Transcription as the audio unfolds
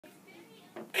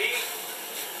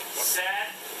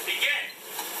set, begin.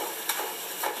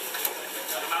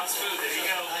 Cut them out smooth. There you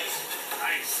go.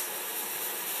 Nice.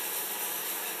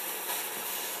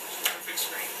 Perfect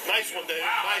screen. Nice one, David.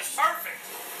 Wow, Nice. perfect.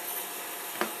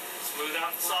 Smooth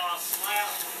out the sauce.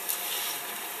 Wow.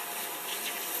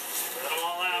 Spread them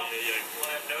all out.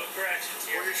 We'll have no corrections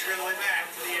here. Pull your screen way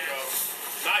back to the end.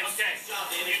 Nice. Okay.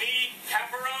 You need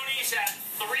pepperonis at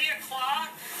 3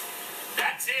 o'clock.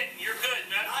 That's it. You're good.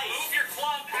 Now, move your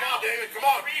clump Come out. on, David. Come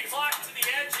on. 3 o'clock to the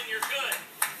edge and you're good.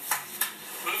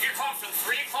 Move your clump from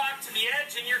 3 o'clock to the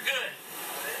edge and you're good.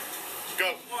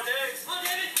 Go. Come on, David. Come on,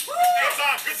 David. Good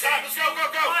time. Good time. Let's go, go,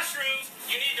 go. Mushrooms.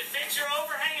 You need to fix your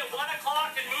overhang at 1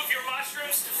 o'clock and move your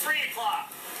mushrooms to 3 o'clock.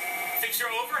 Fix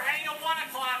your overhang at 1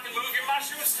 o'clock and move your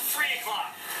mushrooms to 3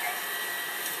 o'clock.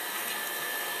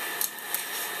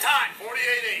 Time.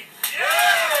 48-8.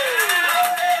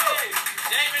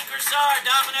 David Grisard,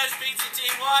 Domino's Pizza Team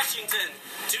Washington.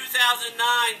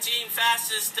 2009 Team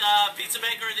Fastest Pizza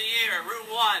Maker of the Year, Route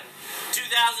 1.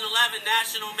 2011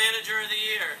 National Manager of the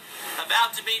Year.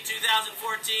 About to be 2014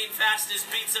 Fastest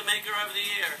Pizza Maker of the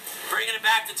Year. Bringing it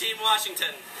back to Team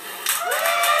Washington.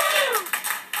 Woo!